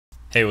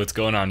Hey, what's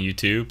going on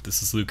YouTube?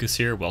 This is Lucas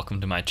here.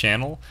 Welcome to my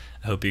channel.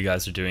 I hope you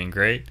guys are doing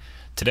great.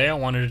 Today I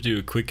wanted to do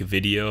a quick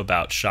video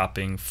about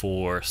shopping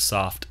for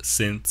soft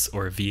synths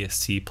or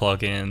VST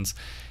plugins,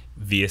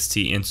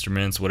 VST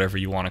instruments, whatever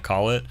you want to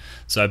call it.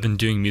 So I've been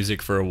doing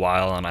music for a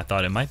while and I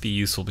thought it might be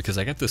useful because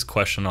I get this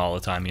question all the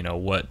time,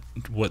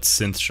 what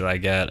synth should I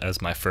get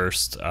as my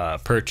first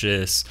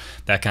purchase,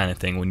 that kind of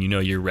thing, when you know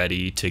you're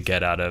ready to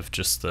get out of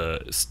just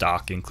the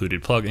stock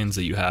included plugins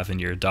that you have in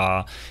your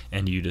DAW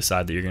and you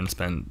decide that you're going to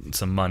spend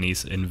some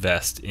monies,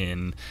 invest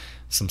in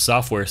some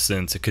software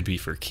synths. It could be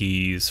for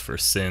keys, for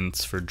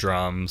synths, for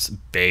drums,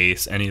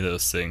 bass, any of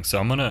those things. So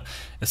I'm going to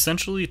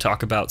essentially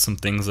talk about some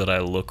things that I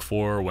look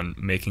for when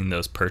making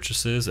those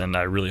purchases, and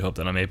I really hope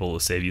that I'm able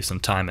to save you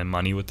some time and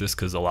money with this,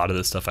 because a lot of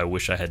this stuff I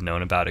wish I had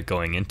known about it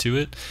going into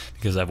it,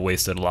 because I've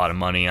wasted a lot of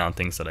money on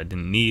things that I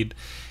didn't need.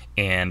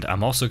 And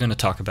I'm also going to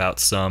talk about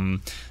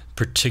some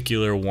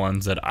particular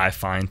ones that I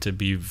find to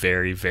be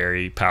very,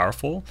 very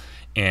powerful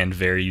and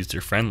very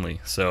user-friendly.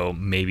 So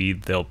maybe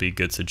there'll be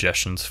good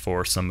suggestions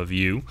for some of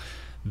you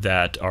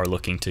that are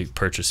looking to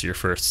purchase your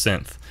first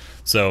synth.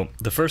 So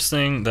the first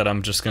thing that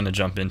I'm just going to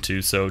jump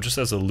into, so just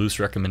as a loose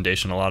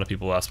recommendation, a lot of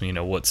people ask me,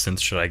 what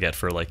synth should I get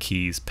for like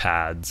keys,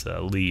 pads,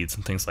 leads,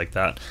 and things like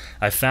that.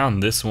 I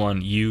found this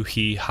one,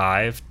 He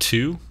Hive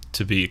 2,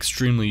 to be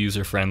extremely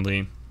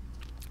user-friendly.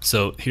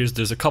 So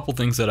there's a couple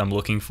things that I'm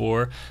looking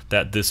for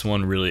that this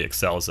one really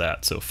excels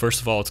at. So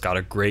first of all, it's got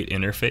a great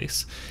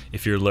interface.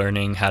 If you're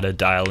learning how to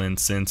dial in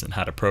synths and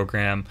how to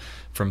program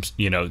from,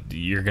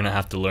 you're gonna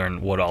have to learn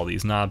what all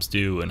these knobs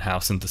do and how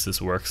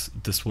synthesis works.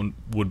 This one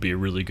would be a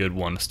really good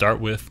one to start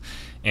with.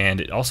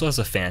 And it also has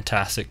a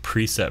fantastic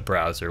preset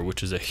browser,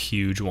 which is a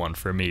huge one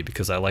for me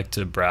because I like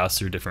to browse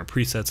through different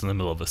presets in the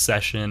middle of a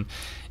session,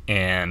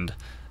 and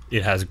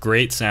it has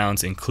great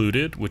sounds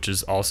included, which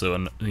is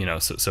also,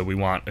 so we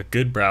want a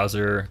good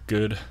browser,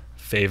 good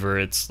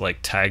favorites, like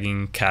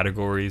tagging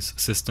categories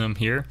system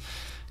here,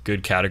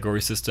 good category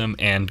system,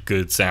 and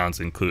good sounds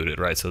included,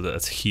 right? So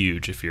that's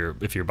huge. If you're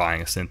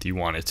buying a synth, you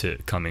want it to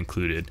come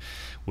included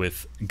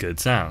with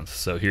good sounds.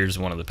 So here's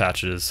one of the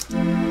patches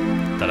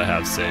that I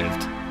have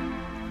saved.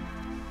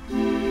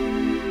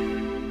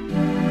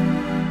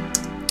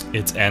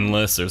 It's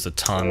endless. There's a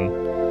ton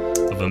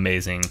of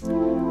amazing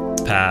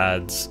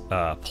pads,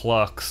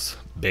 plucks,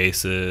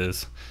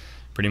 basses,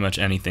 pretty much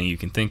anything you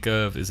can think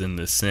of is in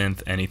this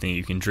synth. Anything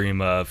you can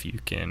dream of, you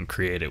can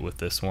create it with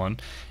this one.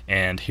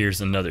 And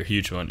here's another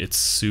huge one. It's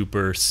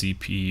super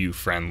CPU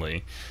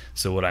friendly.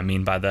 So what I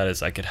mean by that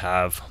is I could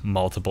have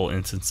multiple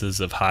instances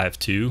of Hive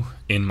 2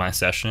 in my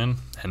session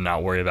and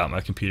not worry about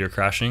my computer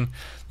crashing.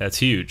 That's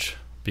huge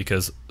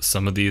because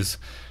some of these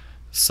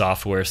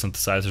software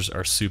synthesizers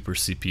are super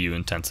CPU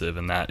intensive,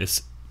 and that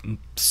is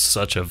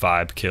such a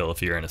vibe kill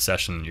if you're in a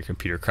session and your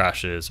computer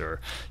crashes or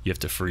you have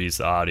to freeze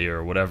the audio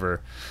or whatever.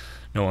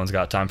 No one's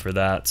got time for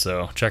that.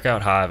 So check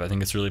out Hive. I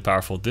think it's really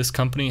powerful. This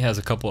company has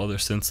a couple other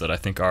synths that I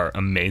think are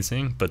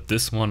amazing, but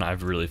this one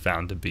I've really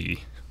found to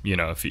be,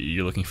 if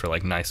you're looking for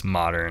like nice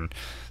modern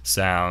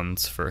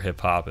sounds for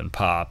hip hop and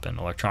pop and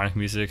electronic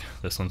music,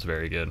 this one's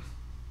very good.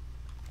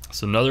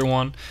 So another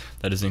one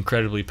that is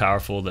incredibly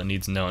powerful that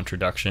needs no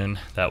introduction,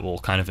 that will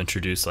kind of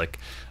introduce like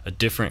a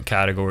different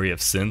category of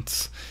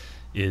synths,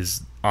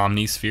 is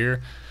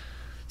Omnisphere.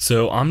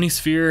 So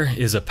Omnisphere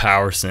is a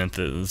power synth.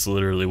 It's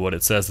literally what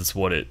it says. It's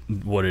what it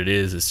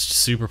is. It's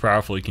super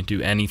powerful. You can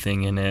do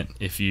anything in it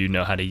if you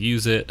know how to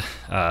use it.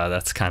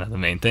 That's kind of the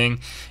main thing.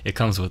 It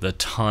comes with a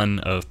ton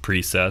of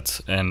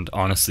presets, and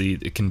honestly,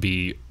 it can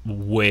be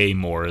way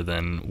more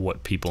than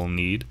what people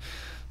need.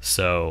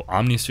 So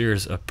Omnisphere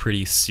is a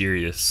pretty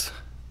serious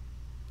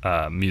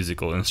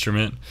musical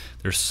instrument.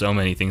 There's so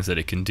many things that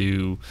it can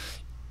do.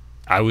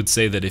 I would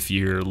say that if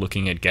you're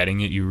looking at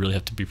getting it, you really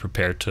have to be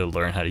prepared to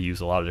learn how to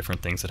use a lot of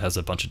different things. It has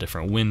a bunch of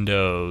different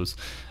windows.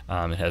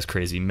 It has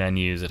crazy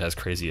menus. It has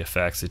crazy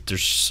effects.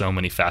 There's so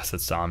many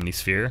facets to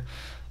Omnisphere.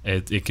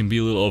 It can be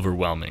a little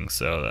overwhelming,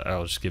 so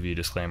I'll just give you a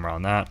disclaimer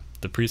on that.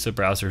 The preset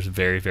browser is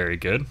very, very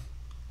good.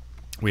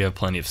 We have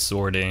plenty of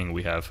sorting.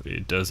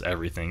 It does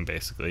everything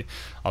basically.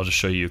 I'll just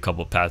show you a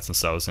couple of pads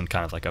since I was in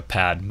kind of like a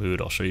pad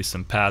mood. I'll show you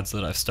some pads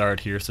that I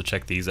started here, so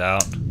check these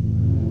out.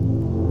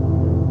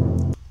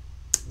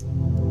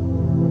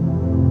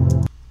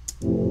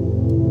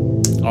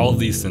 All of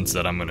these synths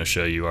that I'm going to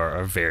show you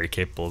are very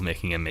capable of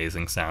making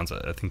amazing sounds.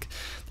 I think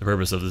the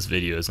purpose of this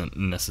video isn't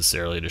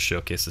necessarily to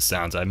showcase the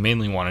sounds. I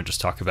mainly want to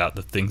just talk about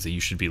the things that you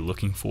should be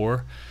looking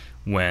for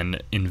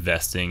when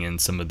investing in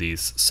some of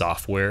these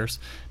softwares,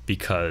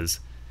 because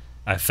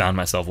I found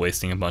myself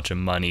wasting a bunch of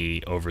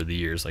money over the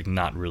years, like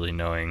not really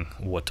knowing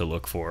what to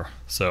look for.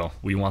 So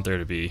we want there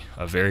to be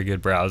a very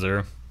good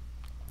browser,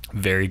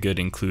 very good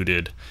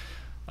included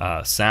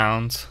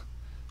sounds,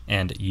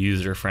 and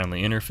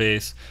user-friendly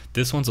interface.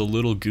 This one's a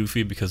little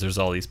goofy because there's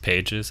all these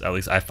pages. At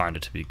least I find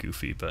it to be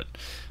goofy, but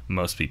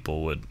most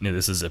people would.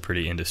 This is a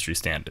pretty industry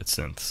standard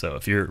synth. So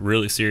if you're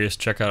really serious,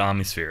 check out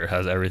Omnisphere. It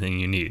has everything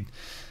you need.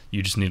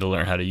 You just need to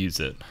learn how to use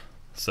it.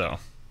 So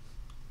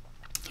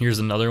here's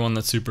another one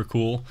that's super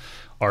cool,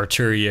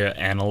 Arturia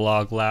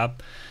Analog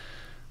Lab.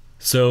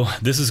 So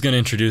this is going to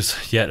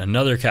introduce yet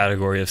another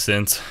category of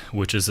synths,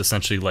 which is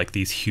essentially like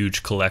these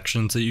huge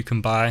collections that you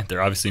can buy.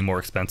 They're obviously more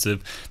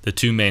expensive. The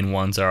two main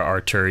ones are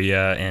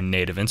Arturia and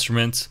Native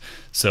Instruments.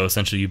 So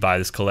essentially you buy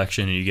this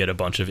collection and you get a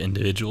bunch of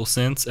individual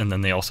synths, and then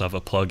they also have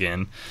a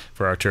plugin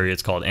for Arturia.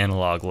 It's called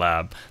Analog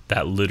Lab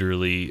that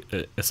literally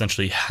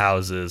essentially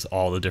houses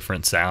all the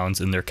different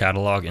sounds in their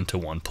catalog into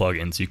one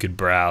plugin. So you could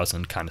browse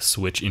and kind of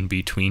switch in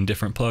between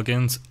different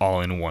plugins all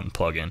in one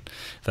plugin,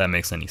 if that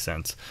makes any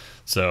sense.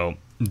 So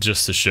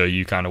just to show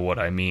you kind of what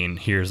I mean,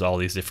 here's all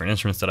these different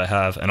instruments that I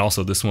have, and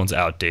also this one's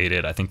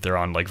outdated. I think they're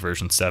on like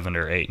version 7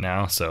 or 8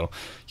 now, so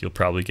you'll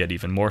probably get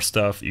even more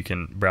stuff. You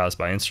can browse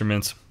by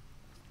instruments.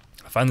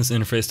 I find this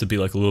interface to be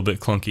like a little bit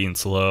clunky and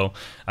slow.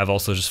 I've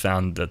also just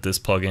found that this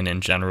plugin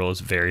in general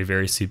is very,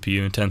 very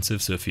CPU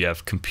intensive, so if you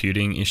have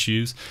computing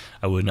issues,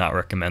 I would not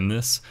recommend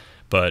this.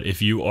 But if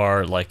you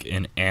are like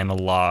an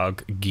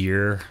analog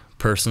gear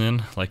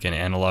person, like an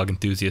analog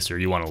enthusiast, or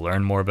you want to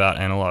learn more about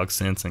analog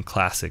synths and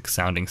classic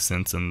sounding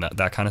synths and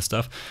that kind of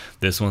stuff,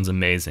 this one's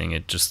amazing.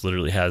 It just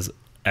literally has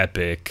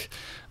epic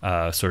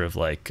sort of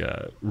like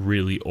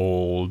really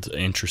old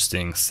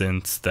interesting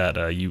synths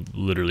that you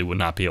literally would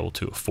not be able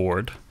to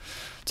afford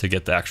to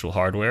get the actual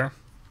hardware.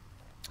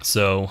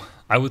 So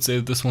I would say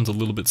that this one's a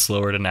little bit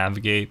slower to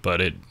navigate,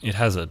 but it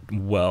has a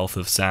wealth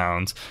of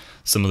sounds.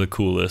 Some of the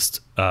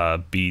coolest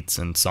beats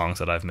and songs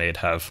that I've made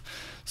have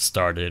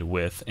started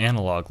with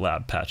Analog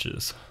Lab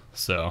patches.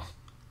 So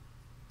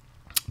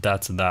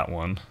that's that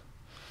one.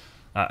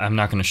 I'm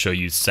not going to show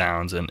you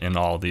sounds in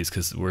all of these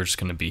because we're just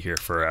going to be here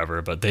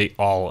forever, but they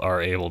all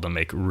are able to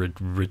make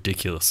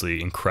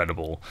ridiculously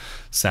incredible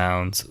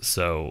sounds,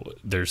 so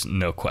there's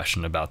no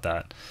question about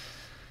that.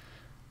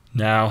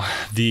 Now,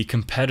 the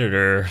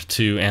competitor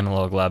to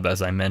Analog Lab,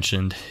 as I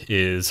mentioned,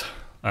 is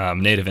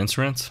Native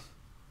Instruments.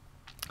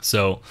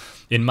 So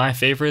in my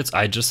favorites,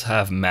 I just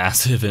have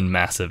Massive and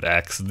Massive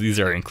X. These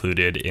are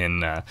included in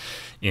the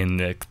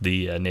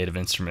Native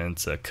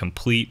Instruments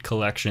Complete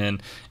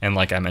collection, and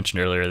like I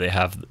mentioned earlier, they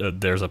have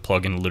there's a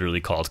plugin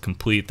literally called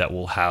Complete that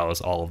will house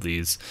all of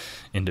these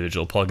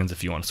individual plugins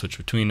if you want to switch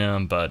between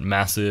them. But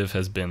Massive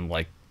has been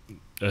like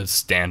a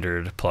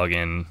standard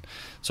plugin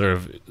sort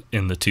of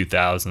in the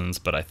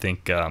 2000s, but I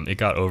think it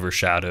got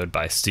overshadowed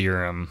by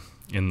Serum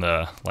in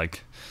the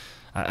like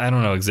I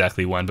don't know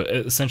exactly when, but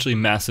essentially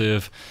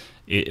Massive,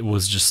 it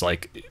was just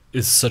like,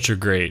 it's such a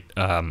great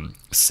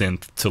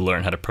synth to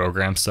learn how to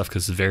program stuff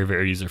because it's very,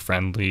 very user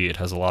friendly. It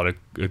has a lot of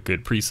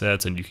good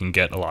presets, and you can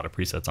get a lot of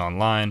presets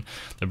online.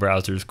 The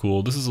browser is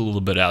cool. This is a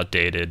little bit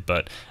outdated,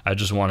 but I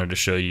just wanted to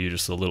show you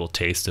just a little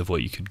taste of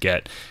what you could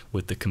get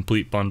with the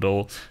Complete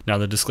bundle. Now,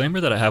 the disclaimer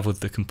that I have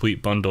with the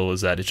Complete bundle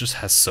is that it just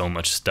has so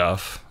much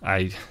stuff.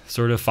 I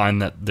sort of find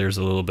that there's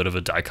a little bit of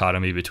a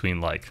dichotomy between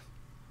like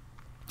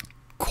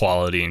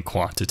quality and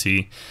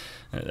quantity.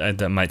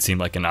 That might seem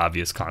like an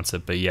obvious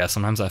concept, but yeah,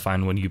 sometimes I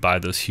find when you buy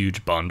those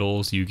huge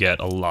bundles, you get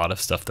a lot of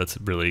stuff that's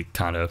really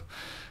kind of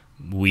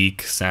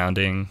weak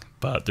sounding,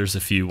 but there's a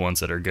few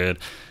ones that are good.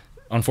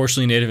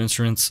 Unfortunately, Native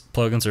Instruments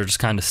plugins are just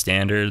kind of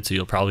standard, so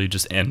you'll probably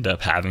just end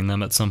up having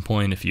them at some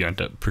point if you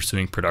end up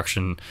pursuing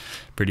production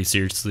pretty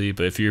seriously.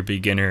 But if you're a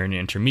beginner and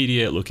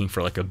intermediate looking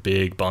for like a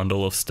big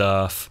bundle of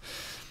stuff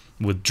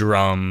with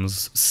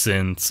drums,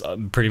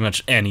 synths, pretty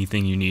much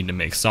anything you need to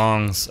make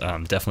songs,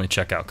 definitely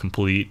check out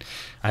Complete.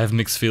 I have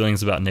mixed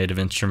feelings about Native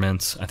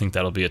Instruments. I think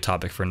that'll be a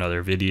topic for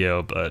another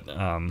video, but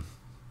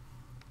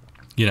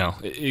you know,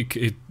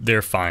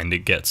 they're fine to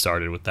get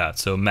started with that.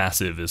 So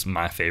Massive is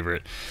my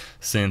favorite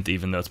synth,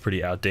 even though it's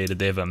pretty outdated.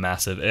 They have a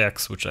Massive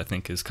X, which I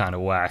think is kind of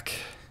whack,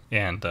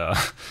 and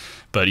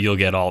but you'll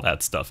get all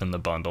that stuff in the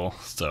bundle.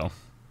 So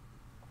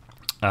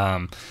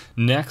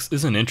next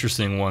is an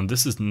interesting one.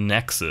 This is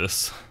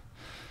Nexus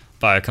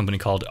by a company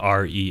called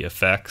RE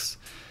Effects.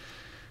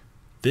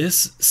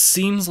 This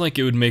seems like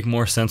it would make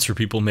more sense for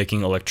people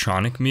making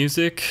electronic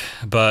music,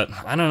 but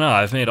I don't know.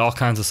 I've made all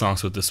kinds of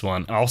songs with this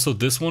one. Also,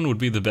 this one would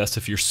be the best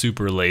if you're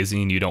super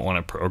lazy and you don't want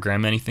to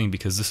program anything,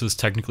 because this is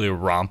technically a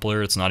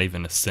rompler. It's not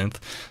even a synth.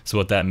 So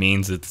what that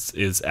means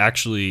is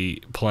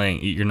actually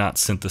playing. You're not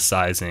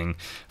synthesizing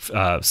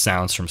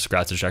sounds from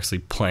scratch. It's actually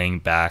playing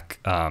back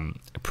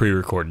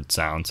pre-recorded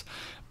sounds.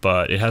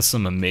 But it has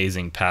some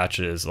amazing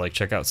patches. Like,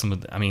 check out some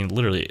of the, I mean,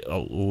 literally a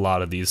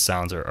lot of these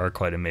sounds are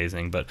quite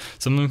amazing, but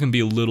some of them can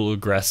be a little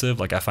aggressive.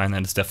 Like, I find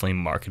that it's definitely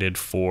marketed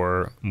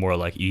for more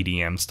like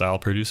EDM style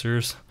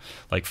producers,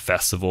 like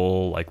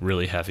festival, like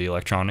really heavy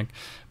electronic.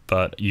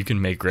 But you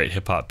can make great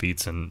hip hop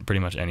beats and pretty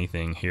much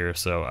anything here.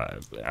 So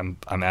I'm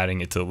adding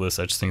it to the list.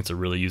 I just think it's a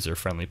really user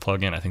friendly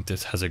plugin. I think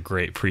this has a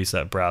great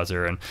preset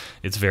browser, and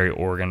it's very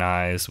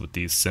organized with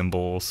these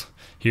symbols.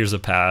 Here's a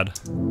pad.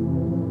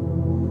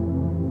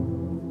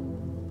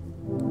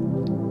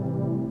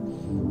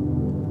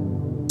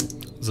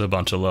 There's a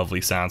bunch of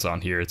lovely sounds on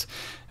here. It's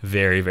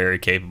very, very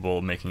capable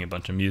of making a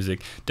bunch of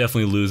music.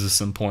 Definitely loses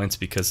some points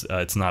because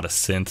it's not a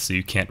synth, so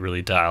you can't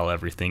really dial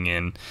everything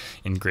in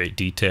great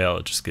detail.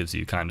 It just gives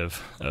you kind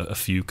of a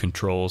few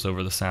controls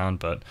over the sound,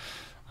 but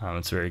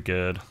it's very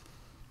good.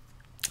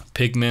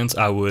 Pigments,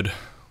 I would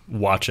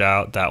watch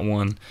out. That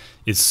one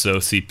is so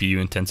CPU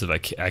intensive,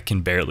 I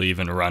can barely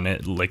even run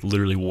it. Like,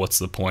 literally, what's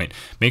the point?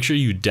 Make sure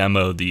you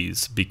demo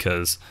these,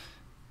 because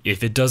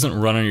if it doesn't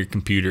run on your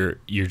computer,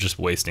 you're just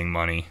wasting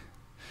money.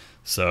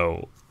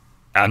 So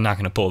I'm not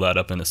going to pull that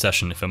up in a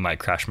session if it might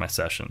crash my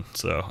session.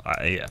 So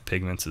yeah,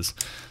 Pigments is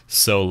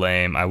so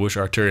lame. I wish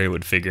Arturia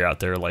would figure out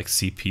their like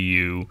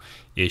CPU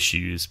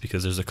issues,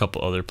 because there's a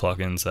couple other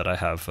plugins that I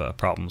have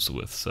problems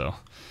with. So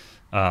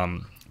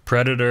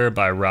Predator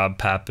by Rob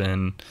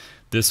Papin.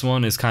 This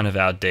one is kind of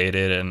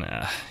outdated,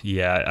 and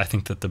yeah, I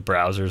think that the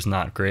browser is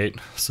not great,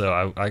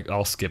 so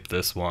I'll skip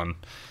this one.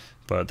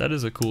 But that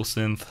is a cool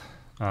synth.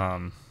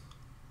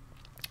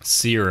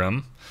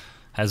 Serum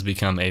has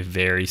become a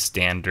very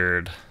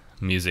standard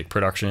music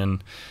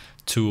production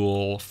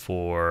tool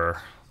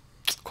for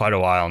quite a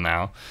while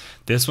now.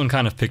 This one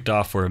kind of picked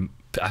up,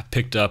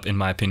 in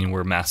my opinion,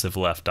 where Massive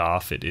left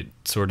off. It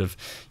sort of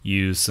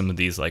used some of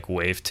these like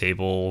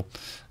wavetable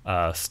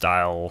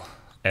style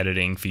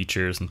editing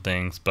features and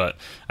things, but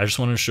I just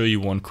wanted to show you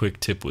one quick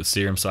tip with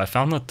Serum. So I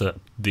found that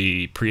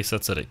the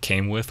presets that it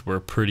came with were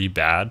pretty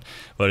bad,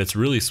 but it's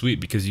really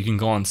sweet because you can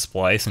go on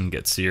Splice and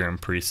get Serum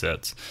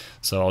presets.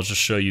 So I'll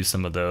just show you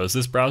some of those.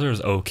 This browser is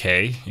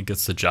okay, it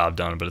gets the job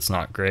done, but it's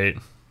not great.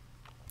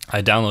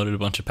 I downloaded a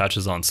bunch of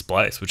patches on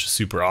Splice, which is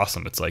super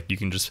awesome. It's like you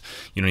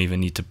don't even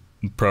need to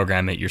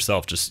program it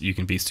yourself. Just, you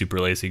can be super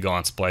lazy, go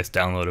on Splice,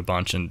 download a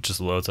bunch, and it just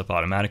loads up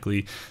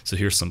automatically. So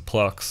here's some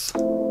plucks.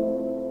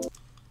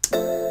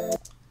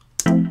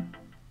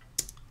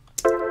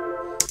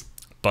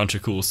 Bunch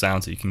of cool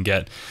sounds that you can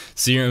get.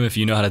 Serum, if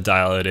you know how to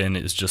dial it in,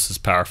 is just as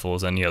powerful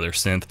as any other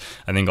synth.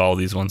 I think all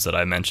these ones that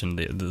I mentioned,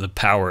 the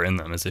power in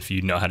them is if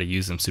you know how to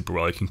use them super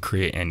well, you can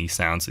create any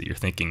sounds that you're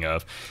thinking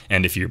of.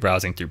 And if you're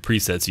browsing through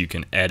presets, you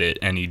can edit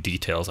any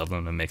details of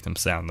them and make them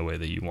sound the way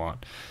that you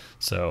want.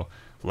 So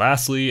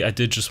lastly, I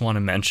did just want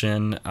to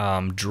mention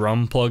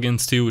drum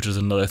plugins too, which is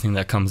another thing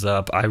that comes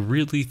up. I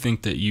really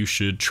think that you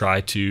should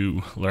try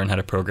to learn how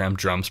to program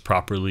drums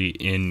properly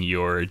in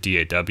your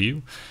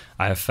DAW.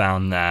 I have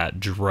found that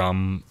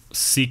drum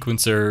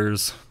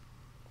sequencers,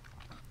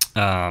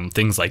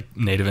 things like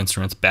Native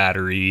Instruments,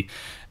 Battery,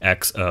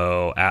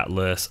 XO,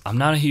 Atlas, I'm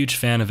not a huge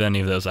fan of any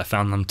of those. I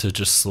found them to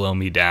just slow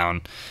me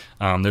down.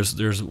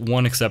 There's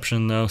one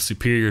exception though,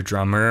 Superior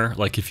Drummer.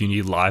 Like, if you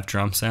need live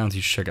drum sounds,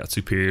 you should check out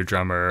Superior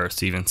Drummer or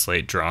Steven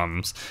Slate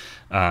drums,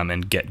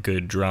 and Get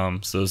Good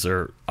Drums. Those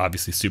are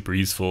obviously super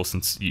useful,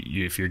 since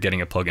if you're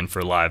getting a plugin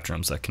for live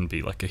drums, that can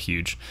be like a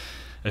huge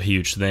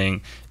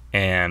thing.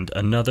 And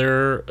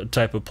another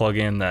type of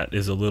plugin that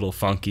is a little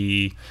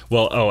funky,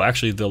 well,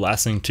 actually the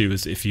last thing too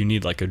is if you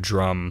need like a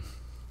drum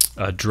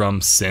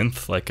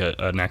synth, like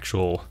an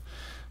actual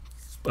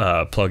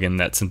plugin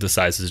that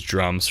synthesizes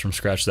drums from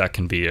scratch, that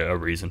can be a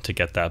reason to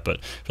get that.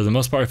 But for the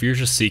most part, if you're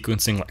just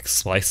sequencing like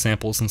splice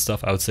samples and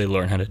stuff, I would say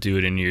learn how to do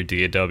it in your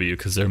DAW,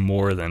 because they're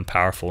more than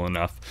powerful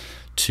enough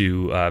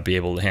to be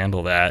able to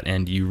handle that.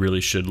 And you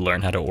really should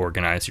learn how to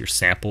organize your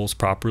samples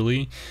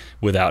properly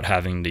without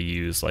having to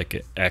use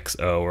like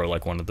XO or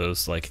like one of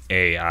those like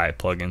AI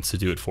plugins to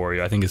do it for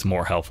you. I think it's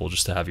more helpful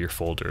just to have your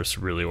folders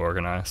really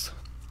organized.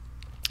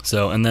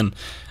 So, and then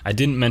I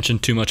didn't mention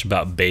too much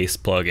about bass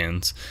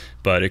plugins,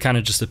 but it kind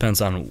of just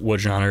depends on what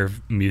genre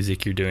of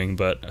music you're doing.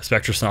 But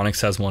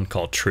Spectrasonics has one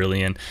called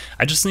Trillion.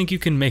 I just think you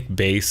can make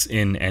bass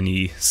in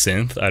any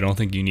synth. I don't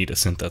think you need a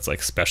synth that's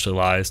like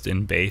specialized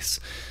in bass.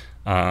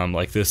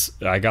 Like this,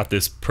 I got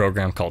this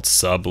program called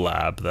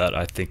Sublab that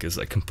I think is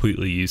like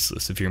completely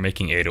useless. If you're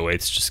making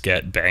 808s, just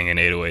get banging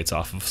 808s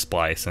off of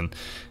Splice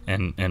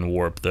and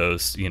warp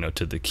those, you know,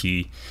 to the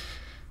key.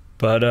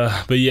 But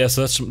yeah,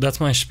 so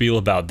that's my spiel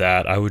about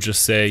that. I would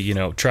just say, you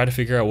know, try to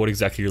figure out what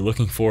exactly you're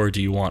looking for.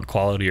 Do you want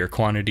quality or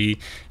quantity?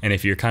 And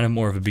if you're kind of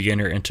more of a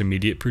beginner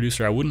intermediate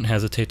producer, I wouldn't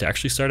hesitate to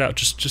actually start out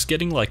just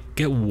get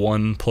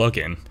one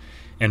plugin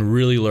and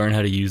really learn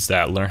how to use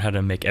that. Learn how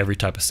to make every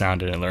type of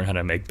sound in it. Learn how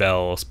to make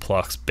bells,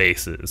 plucks,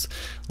 basses,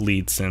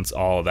 lead synths,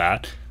 all of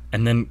that.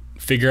 And then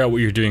figure out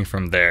what you're doing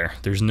from there.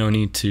 There's no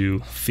need to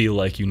feel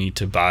like you need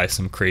to buy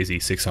some crazy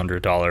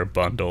 $600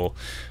 bundle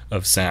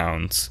of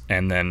sounds,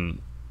 and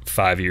then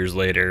 5 years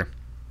later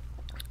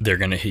they're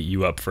going to hit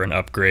you up for an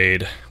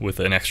upgrade with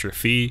an extra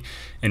fee,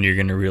 and you're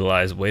going to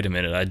realize, wait a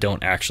minute, I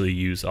don't actually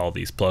use all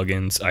these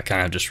plugins. I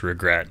kind of just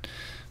regret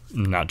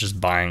not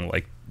just buying,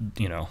 like,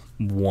 you know,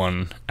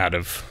 1 out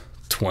of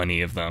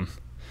 20 of them.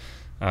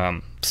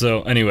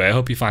 So anyway, I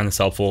hope you find this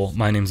helpful.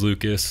 My name's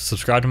Lucas.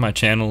 Subscribe to my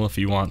channel if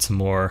you want some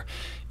more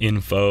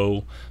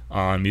info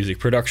on music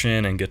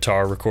production and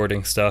guitar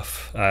recording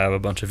stuff. I have a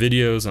bunch of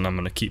videos, and I'm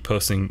going to keep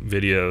posting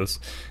videos.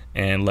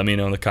 And let me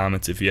know in the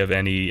comments if you have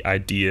any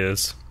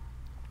ideas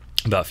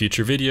about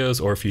future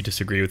videos, or if you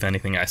disagree with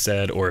anything I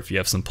said, or if you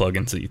have some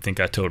plugins that you think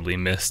I totally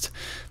missed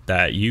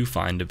that you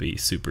find to be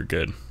super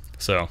good.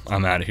 So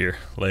I'm out of here.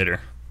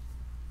 Later.